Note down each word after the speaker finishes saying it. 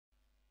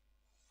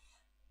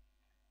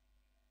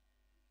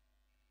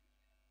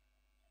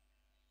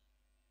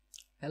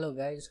Hello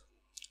guys,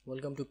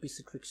 welcome to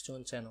PC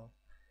Trickstone channel,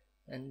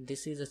 and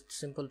this is a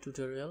simple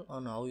tutorial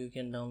on how you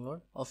can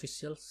download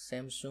official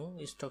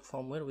Samsung stock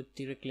firmware with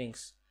direct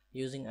links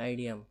using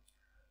IDM,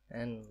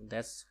 and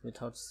that's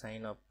without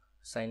signing up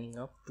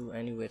to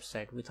any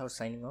website,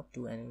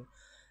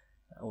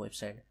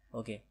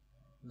 Okay,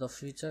 the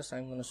features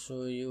I'm gonna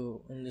show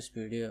you in this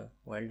video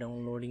while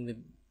downloading the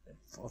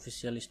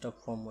official stock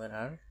firmware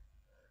are: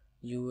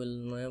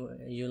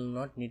 you'll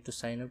not need to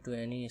sign up to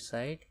any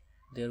site.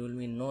 There will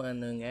be no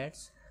annoying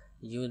ads.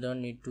 You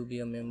don't need to be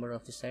a member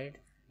of the site.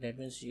 That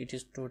means it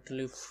is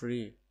totally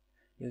free.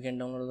 You can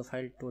download the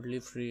file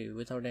totally free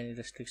without any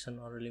restriction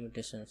or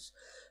limitations.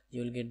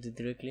 You will get the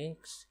direct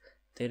links.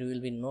 There will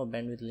be no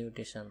bandwidth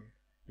limitation.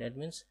 That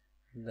means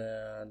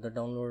the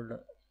download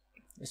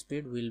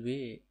speed will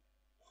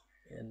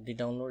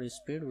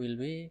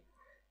be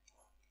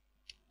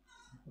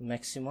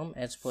maximum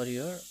as per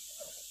your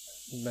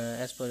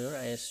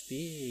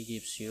ISP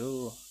gives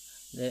you.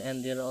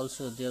 And there will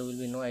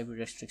be no IP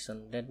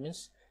restriction. That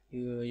means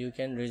you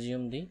can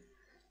resume the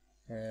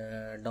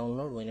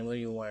download whenever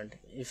you want.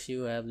 If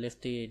you have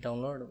left the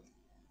download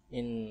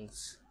in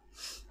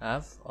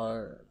half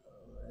or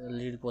a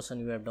little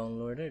portion you have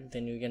downloaded,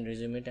 then you can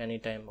resume it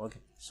anytime.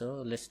 Okay,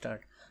 so let's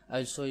start.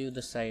 I'll show you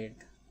the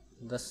site.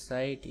 The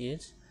site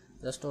is,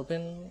 just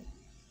open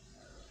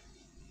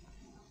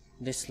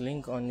this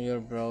link on your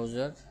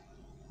browser,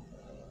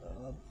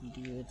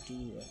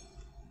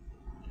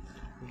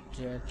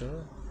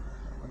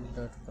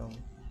 .com.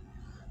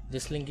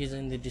 This link is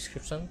in the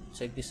description.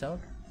 Check this out.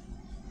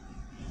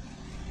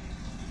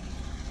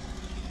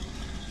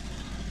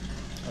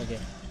 Okay,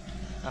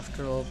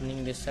 after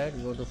opening this site,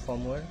 go to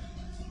firmware.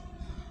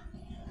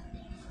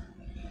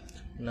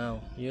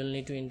 Now you'll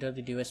need to enter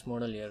the device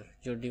model here,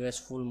 your device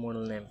full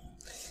model name.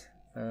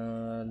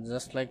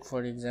 Just like,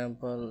 for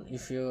example,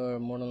 if your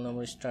model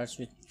number starts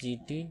with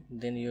GT,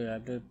 then you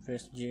have to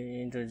press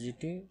enter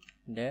GT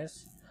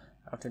dash,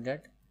 after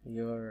that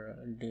your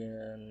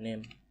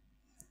name,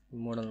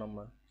 model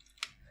number.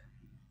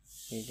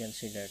 You can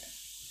see that.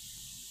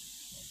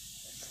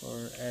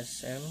 For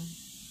SM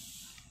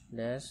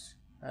dash,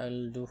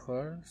 I'll do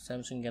for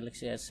Samsung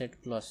Galaxy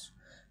S8 Plus,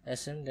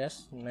 SM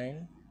dash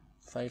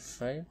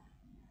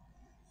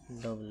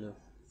 955W.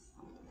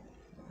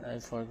 I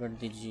forgot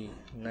the G,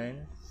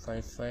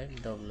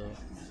 955W.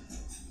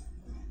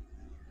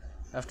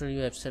 After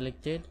you have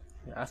selected,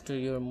 after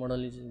your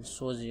model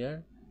shows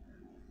here,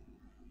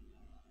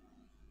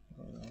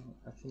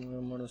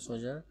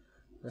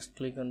 just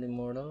click on the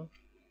model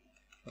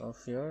of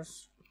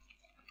yours.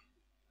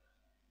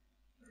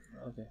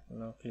 Okay,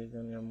 now click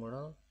on your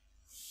model.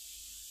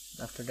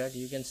 After that,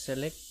 you can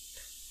filter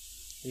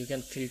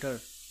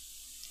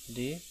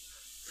the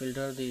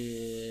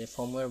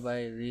firmware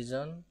by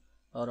region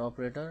or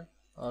operator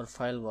or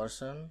file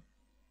version,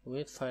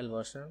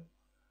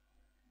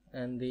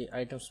 and the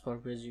items per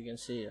page you can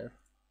see here.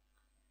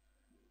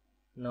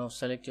 Now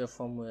select your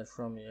firmware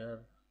from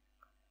here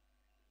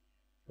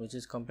which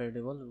is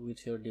compatible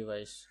with your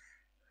device.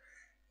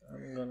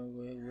 I'm gonna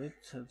go with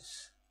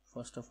this.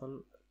 First of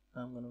all,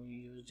 I'm gonna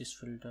use this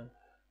filter,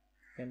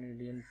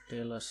 Canadian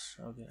tell us.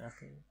 Okay,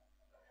 after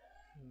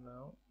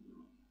now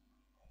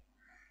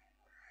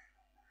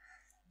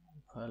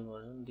file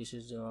version, this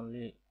is the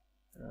only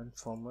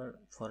firmware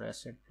for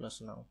S8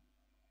 Plus. Now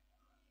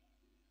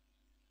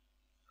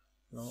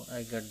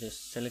I got this.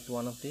 Select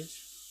one of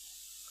these.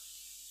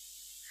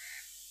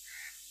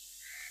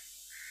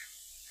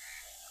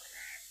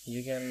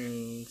 You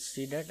can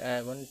see that I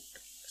haven't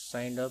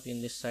signed up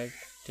in this site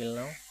till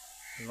now,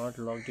 not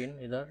logged in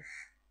either.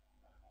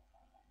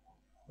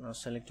 Now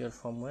select your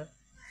firmware.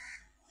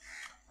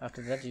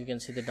 After that, you can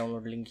see the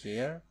download link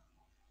here,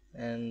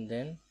 and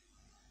then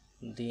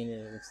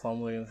the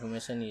firmware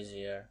information is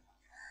here.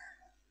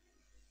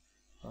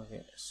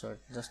 Okay, so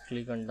just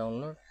click on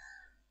download.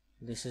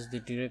 This is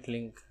the direct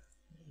link.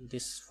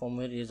 This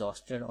firmware is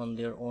hosted on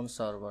their own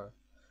server.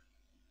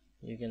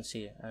 You can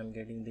see I'm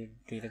getting the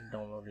direct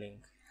download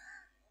link.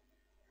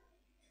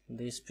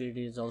 The speed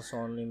is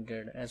also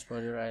unlimited as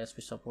per your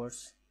ISP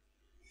supports.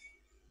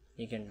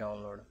 You can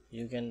download.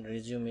 You can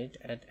resume it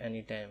at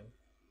any time.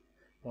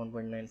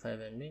 1.95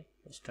 MB.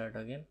 Start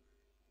again.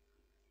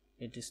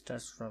 It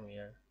starts from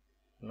here,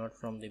 not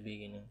from the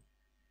beginning.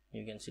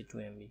 You can see 2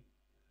 MB.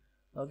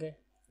 Okay,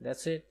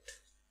 that's it.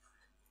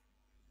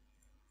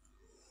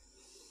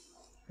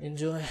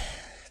 Enjoy.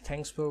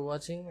 Thanks for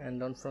watching, and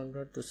don't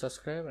forget to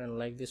subscribe and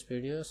like this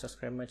video.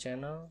 Subscribe my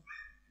channel.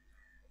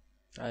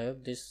 I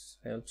hope this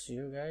helps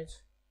you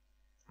guys.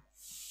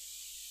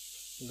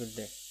 Good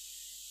day.